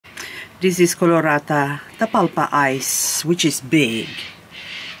This is colorata tapalpa ice, which is big.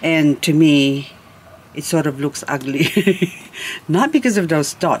 And to me, it sort of looks ugly. Not because of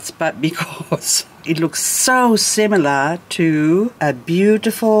those dots, but because it looks so similar to a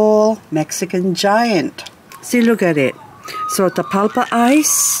beautiful Mexican giant. See, look at it. So tapalpa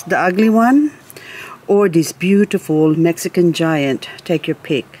ice, the ugly one, or this beautiful Mexican giant, take your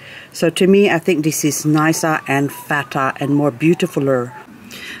pick. So to me, I think this is nicer and fatter and more beautifuler.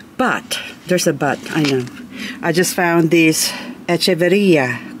 But, there's a but, I know. I just found this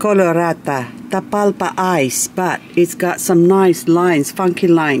Echeverria colorata tapalpa ice, but it's got some nice lines, funky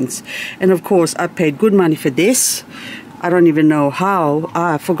lines. And of course, I paid good money for this. I don't even know how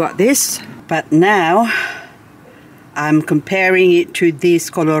I forgot this. But now, I'm comparing it to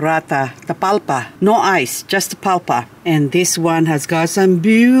this colorata tapalpa. No ice, just tapalpa. And this one has got some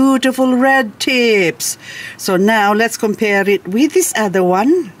beautiful red tips. So now let's compare it with this other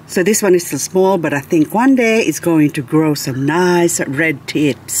one. So this one is still small, but I think one day it's going to grow some nice red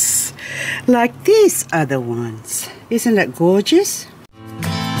tips. Like these other ones. Isn't that gorgeous?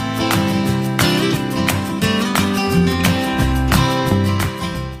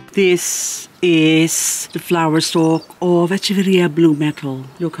 This is the flower stalk of Echeverria blue metal.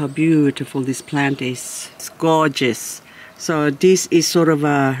 Look how beautiful this plant is. It's gorgeous. So this is sort of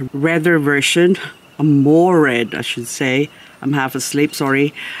a redder version, a more red I should say, I'm half asleep,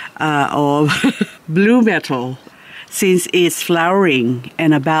 sorry, of blue metal. Since it's flowering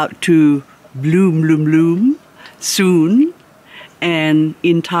and about to bloom soon, and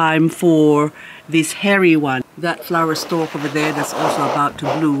in time for this hairy one. That flower stalk over there that's also about to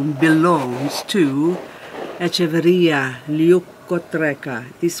bloom belongs to Echeverria leucotreca.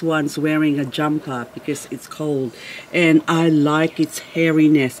 This one's wearing a jumper because it's cold, and I like its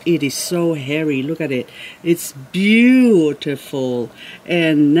hairiness. It is so hairy. Look at it. It's beautiful.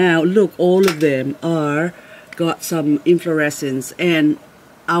 And now look, all of them are got some inflorescence, and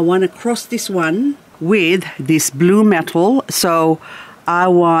I want to cross this one with this blue metal. So I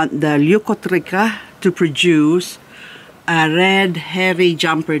want the leucotreca to produce a red hairy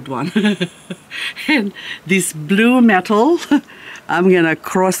jumpered one. And this blue metal, I'm gonna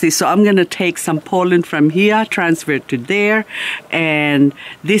cross this. So I'm gonna take some pollen from here, transfer it to there, and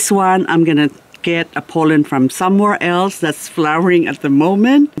this one I'm gonna get a pollen from somewhere else that's flowering at the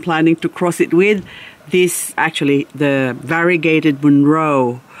moment. I'm planning to cross it with this, actually the variegated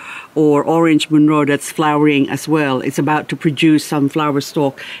Monroe or orange Monroe that's flowering as well. It's about to produce some flower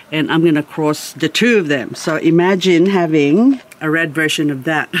stalk, and I'm gonna cross the two of them. So imagine having a red version of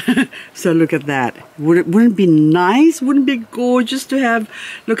that. So look at that. Wouldn't it be nice? Wouldn't it be gorgeous to have,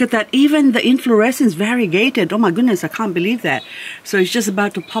 look at that, even the inflorescence variegated. Oh my goodness, I can't believe that. So it's just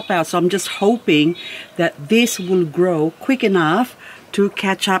about to pop out. So I'm just hoping that this will grow quick enough to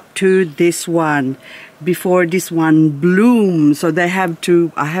catch up to this one before this one blooms. So I have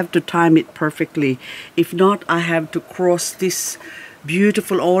to time it perfectly. If not, I have to cross this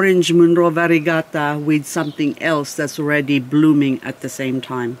beautiful orange Monroe variegata with something else that's already blooming at the same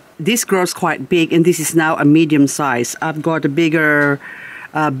time. This grows quite big, and this is now a medium size. I've got a bigger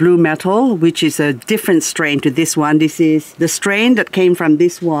blue metal, which is a different strain to this one. This is the strain that came from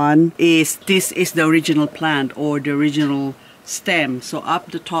this one. This is the original plant, or the original stem. So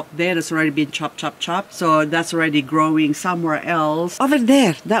up the top there, that's already been chopped. So that's already growing somewhere else. Over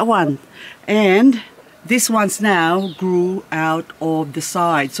there, that one. And this one's now grew out of the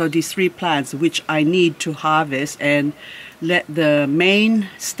side. So these three plants, which I need to harvest and let the main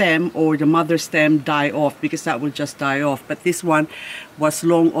stem or the mother stem die off, because that will just die off. But this one was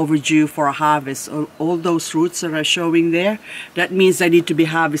long overdue for a harvest. All those roots that are showing there, that means they need to be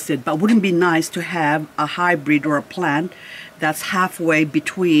harvested. But wouldn't it be nice to have a hybrid or a plant that's halfway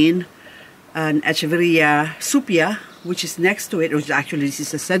between an Echeverria supia, which is next to it, which actually this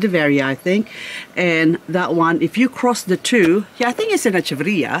is a Sediveria, I think, and that one, if you cross the two, yeah, I think it's an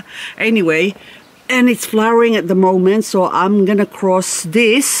Echeverria, anyway, and it's flowering at the moment. So I'm gonna cross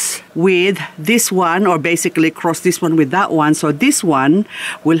this with this one, or basically cross this one with that one. So this one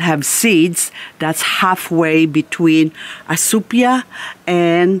will have seeds that's halfway between a supia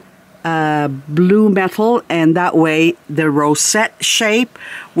and blue metal, and that way the rosette shape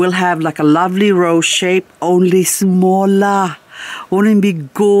will have like a lovely rose shape, only smaller. Wouldn't it be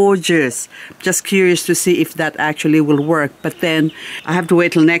gorgeous? Just curious to see if that actually will work, but then I have to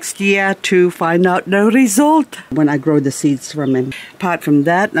wait till next year to find out the result when I grow the seeds from it. Apart from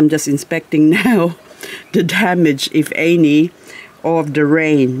that, I'm just inspecting now the damage, if any, of the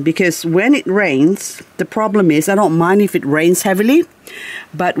rain, because when it rains, the problem is I don't mind if it rains heavily,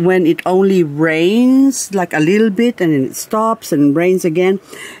 but when it only rains like a little bit and then it stops and rains again,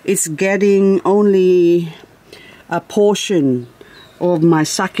 it's getting only a portion of my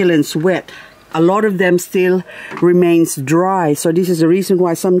succulents wet. A lot of them still remains dry, so this is the reason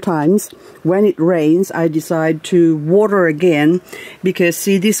why sometimes when it rains I decide to water again, because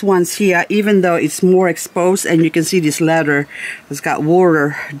see these ones here, even though it's more exposed and you can see this ladder has got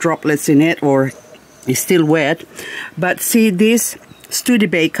water droplets in it or is still wet, but see this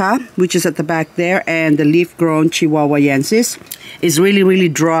Studebaker, which is at the back there, and the leaf-grown Chihuahuayensis is really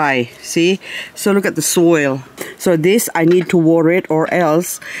dry. See, so look at the soil. So this I need to water it, or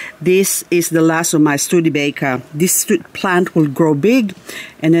else this is the last of my Studebaker. This plant will grow big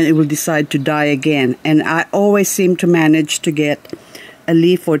and then it will decide to die again, and I always seem to manage to get a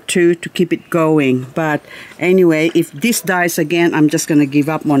leaf or two to keep it going. But anyway, if this dies again, I'm just gonna give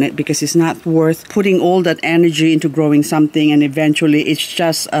up on it, because it's not worth putting all that energy into growing something and eventually it's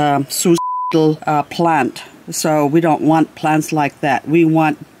just a suicidal plant. So we don't want plants like that. We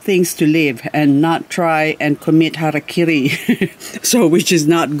want things to live and not try and commit harakiri, so which is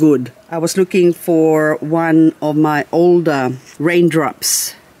not good. I was looking for one of my older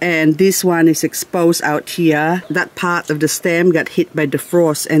raindrops, and this one is exposed out here. That part of the stem got hit by the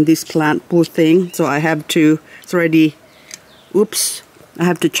frost, and this plant, poor thing, so I have to, it's already, oops, I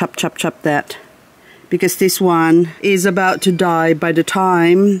have to chop that, because this one is about to die. By the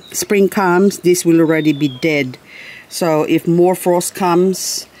time spring comes, this will already be dead. So if more frost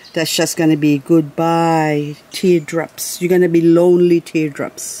comes, that's just gonna be goodbye teardrops. You're gonna be lonely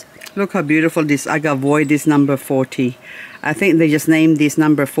teardrops. Look how beautiful this Agavoid is, number 40. I think they just named this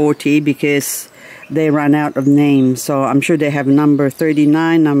number 40 because they ran out of names. So I'm sure they have number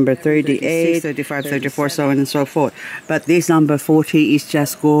 39, number 38, 35, 34, so on and so forth. But this number 40 is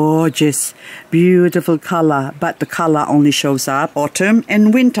just gorgeous, beautiful color. But the color only shows up autumn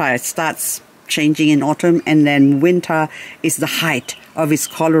and winter. It starts changing in autumn, and then winter is the height of its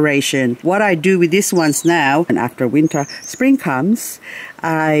coloration. What I do with these ones now, and after winter, spring comes,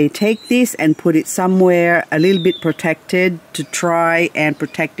 I take this and put it somewhere a little bit protected to try and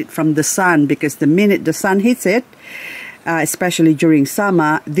protect it from the sun, because the minute the sun hits it, especially during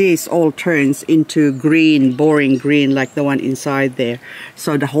summer, this all turns into green, boring green, like the one inside there.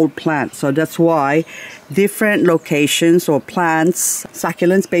 So the whole plant. So that's why different locations or plants,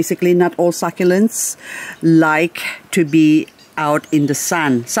 succulents, basically not all succulents, like to be out in the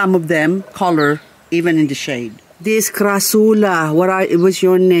sun. Some of them color even in the shade. This Crassula, it was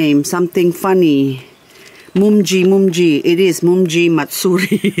your name? Something funny. Mumji. It is Mumji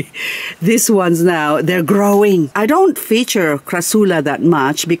Matsuri. These ones now, they're growing. I don't feature Crassula that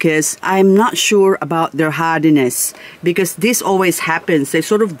much because I'm not sure about their hardiness, because this always happens. They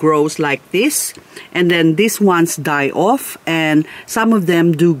sort of grows like this, and then these ones die off, and some of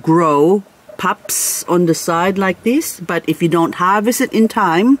them do grow pups on the side like this, but if you don't harvest it in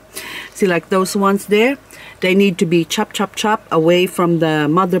time, see like those ones there, they need to be chop away from the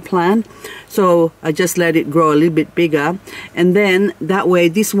mother plant. So I just let it grow a little bit bigger, and then that way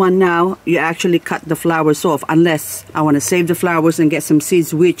this one now you actually cut the flowers off, unless I want to save the flowers and get some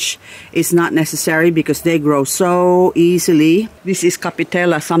seeds, which is not necessary because they grow so easily. This is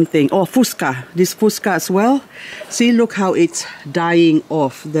capitella something, oh fusca, this fusca as well. See, look how it's dying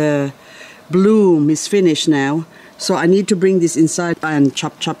off. The bloom is finished now, so I need to bring this inside and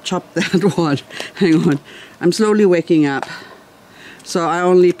chop that one. Hang on, I'm slowly waking up, so I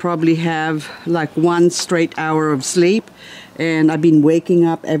only probably have like 1 straight hour of sleep, and I've been waking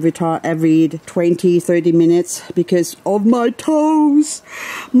up every 20-30 minutes because of my toes,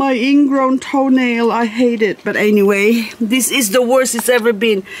 my ingrown toenail. I hate it, but anyway, this is the worst it's ever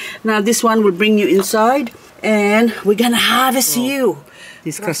been. Now this one will bring you inside, and we're gonna harvest you.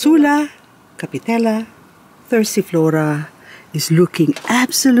 This Crassula, capitella, thyrsiflora is looking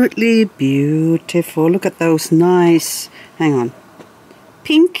absolutely beautiful. Look at those nice, hang on,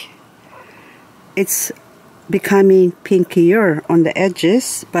 pink. It's becoming pinkier on the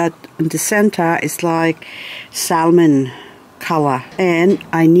edges, but in the center it's like salmon color. And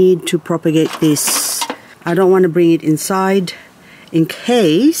I need to propagate this. I don't want to bring it inside in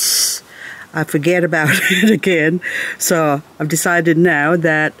case I forget about it again. So I've decided now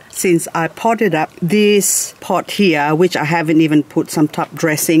that since I potted up this pot here, which I haven't even put some top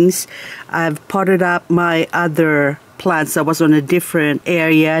dressings, I've potted up my other plants that was on a different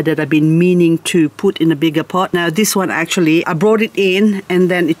area that I've been meaning to put in a bigger pot. Now this one actually, I brought it in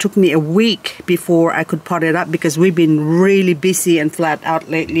and then it took me a week before I could pot it up because we've been really busy and flat out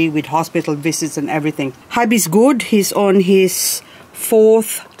lately with hospital visits and everything. Hubby's good. He's on his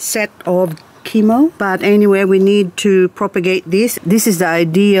 4th set of chemo, but anyway, we need to propagate this. This is the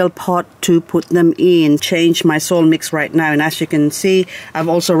ideal pot to put them in. Change my soil mix right now, and as you can see, I've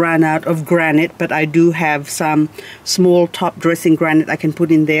also run out of granite, but I do have some small top dressing granite I can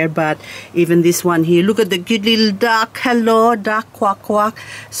put in there. But even this one here, look at the cute little duck. Hello duck, quack quack.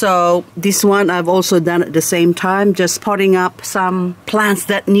 So this one I've also done at the same time, just potting up some plants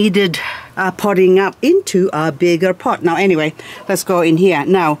that needed potting up into a bigger pot. Now anyway, let's go in here.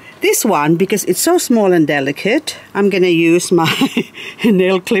 Now this one, because it's so small and delicate, I'm gonna use my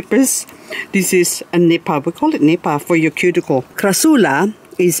nail clippers. This is a nipper, we call it nipper for your cuticle. Crassula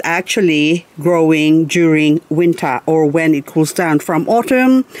is actually growing during winter, or when it cools down. From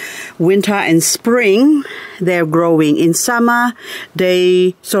autumn, winter and spring, they're growing. In summer,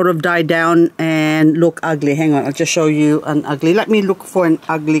 they sort of die down and look ugly. Hang on, I'll just show you an ugly. Let me look for an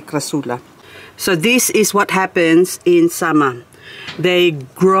ugly Crassula. So this is what happens in summer. They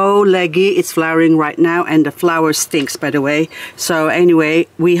grow leggy. It's flowering right now, and the flower stinks, by the way. So anyway,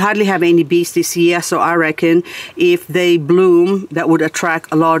 we hardly have any bees this year, so I reckon if they bloom, that would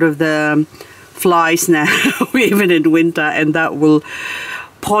attract a lot of the flies now, even in winter, and that will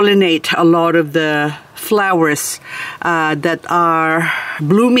pollinate a lot of the flowers that are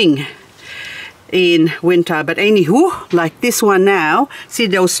blooming in winter. But anywho, like this one now, see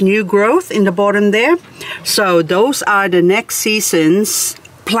those new growth in the bottom there? So those are the next season's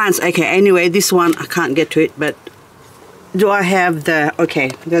plants. Okay, anyway, this one I can't get to it, but do I have the,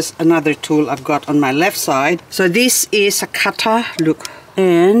 okay, there's another tool I've got on my left side. So this is a cutter, look,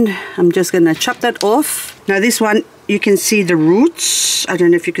 and I'm just gonna chop that off. Now this one, you can see the roots. I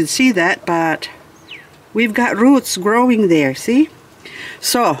don't know if you can see that, but we've got roots growing there, see?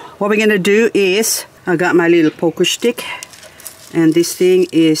 So what we're gonna do is, I got my little poker stick, and this thing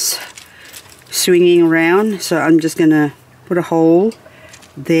is swinging around, so I'm just gonna put a hole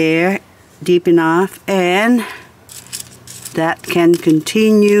there deep enough, and that can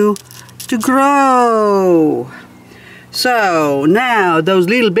continue to grow. So now those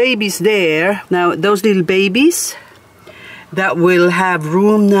little babies there, now those little babies that will have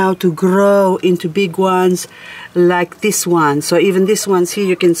room now to grow into big ones like this one. So even this ones here,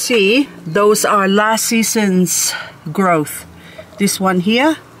 you can see those are last season's growth. This one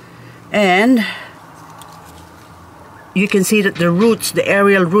here, and you can see that the roots, the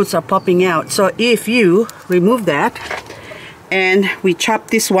aerial roots are popping out. So if you remove that and we chop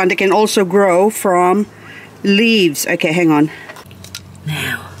this one, they can also grow from leaves. Okay, hang on.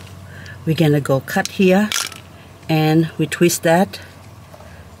 Now we're gonna go cut here, and we twist that.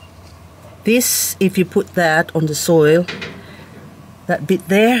 This, if you put that on the soil, that bit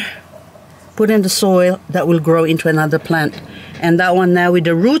there, put in the soil, that will grow into another plant. And that one now with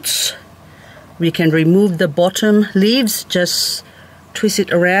the roots, we can remove the bottom leaves, just twist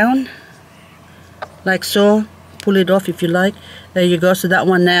it around like so, pull it off if you like. There you go. So that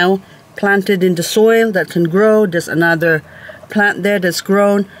one now planted in the soil, that can grow. There's another plant there that's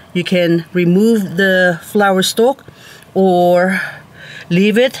grown. You can remove the flower stalk or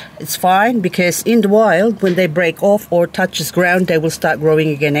leave it, it's fine, because in the wild, when they break off or touches ground, they will start growing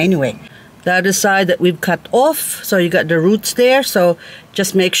again anyway. The other side that we've cut off, so you got the roots there, so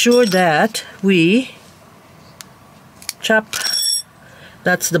just make sure that we chop.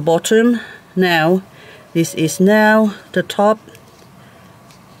 That's the bottom. Now this is now the top,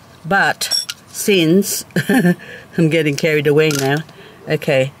 but since I'm getting carried away now,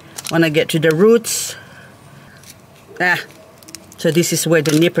 okay, when I get to the roots, so this is where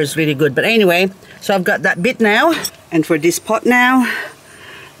the nipper is really good. But anyway, so I've got that bit now. And for this pot now,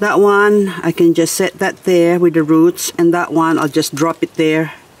 that one, I can just set that there with the roots, and that one, I'll just drop it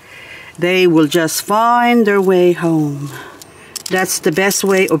there. They will just find their way home. That's the best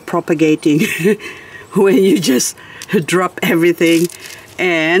way of propagating, when you just drop everything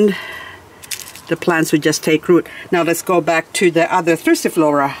and the plants will just take root. Now let's go back to the other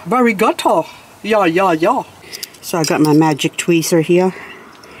thyrsiflora. Variegata. Yeah. So I got my magic tweezer here.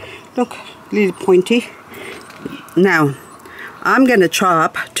 Look, little pointy. Now, I'm gonna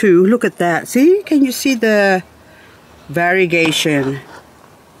chop too. Look at that. See, can you see the variegation?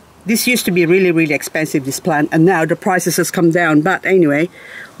 This used to be really, really expensive, this plant, and now the prices has come down. But anyway,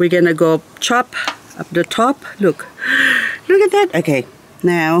 we're gonna go chop up the top. Look at that. Okay,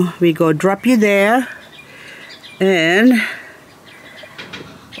 now we go drop you there. And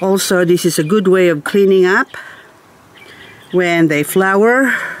also, this is a good way of cleaning up. When they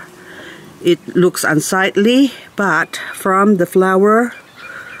flower, it looks unsightly, but from the flower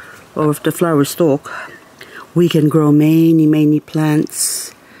of the flower stalk, we can grow many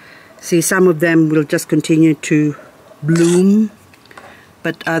plants. See, some of them will just continue to bloom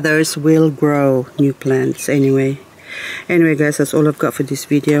but others will grow new plants anyway. Anyway guys, that's all I've got for this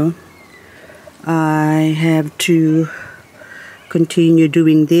video. I have to continue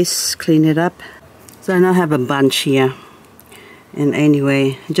doing this, clean it up. So I now have a bunch here. And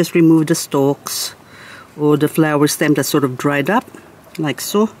anyway, just remove the stalks or the flower stem that sort of dried up, like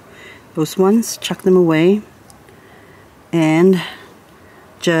so. Those ones, chuck them away. And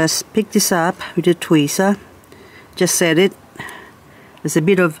just pick this up with a tweezer. Just set it. There's a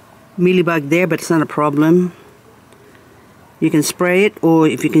bit of mealybug there, but it's not a problem. You can spray it, or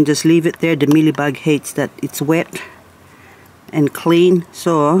if you can just leave it there, the mealybug hates that it's wet and clean.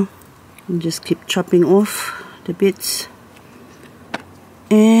 So just keep chopping off the bits.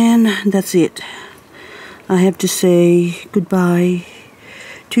 And that's it. I have to say goodbye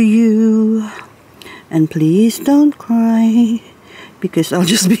to you. And please don't cry, because I'll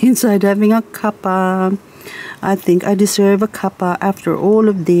just be inside having a cuppa. I think I deserve a cuppa after all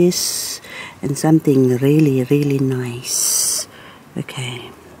of this, and something really, really nice. Okay,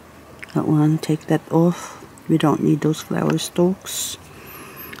 that one, take that off. We don't need those flower stalks.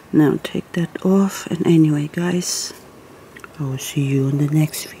 Now take that off. And anyway guys, I will see you in the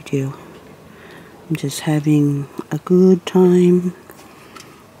next video. I'm just having a good time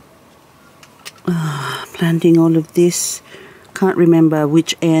planting all of this. Can't remember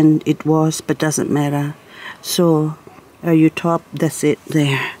which end it was, but doesn't matter. So you top, that's it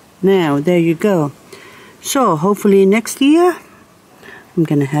there. Now there you go. So hopefully next year I'm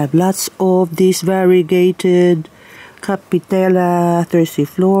gonna have lots of these variegated capitella,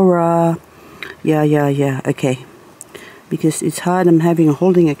 thyrsiflora. Yeah, okay. Because it's hard, I'm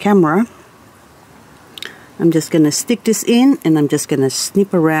holding a camera. I'm just gonna stick this in, and I'm just gonna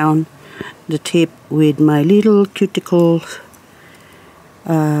snip around the tip with my little cuticle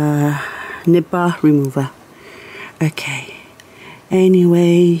nipper remover. Okay,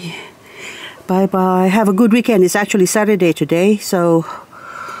 anyway, bye bye, have a good weekend. It's actually Saturday today, so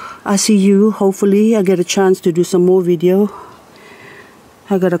I'll see you. Hopefully I get a chance to do some more video.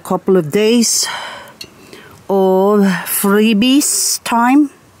 I got a couple of days of freebies time,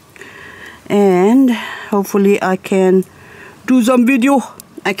 and hopefully I can do some video.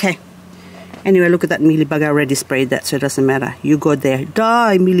 Okay, anyway, look at that mealybug. I already sprayed that, so it doesn't matter. You go there,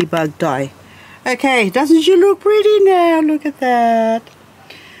 die mealybug, die. Okay, doesn't she look pretty now? Look at that.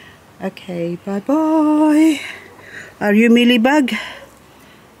 Okay, bye bye. Are you mealybug?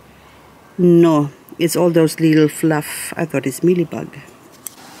 No, it's all those little fluff. I thought it's mealybug.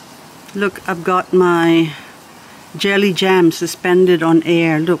 Look, I've got my jelly jam suspended on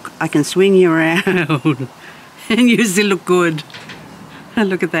air. Look, I can swing you around and you still look good.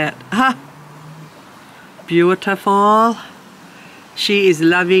 Look at that. Ha! Beautiful. She is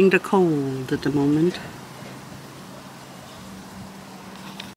loving the cold at the moment.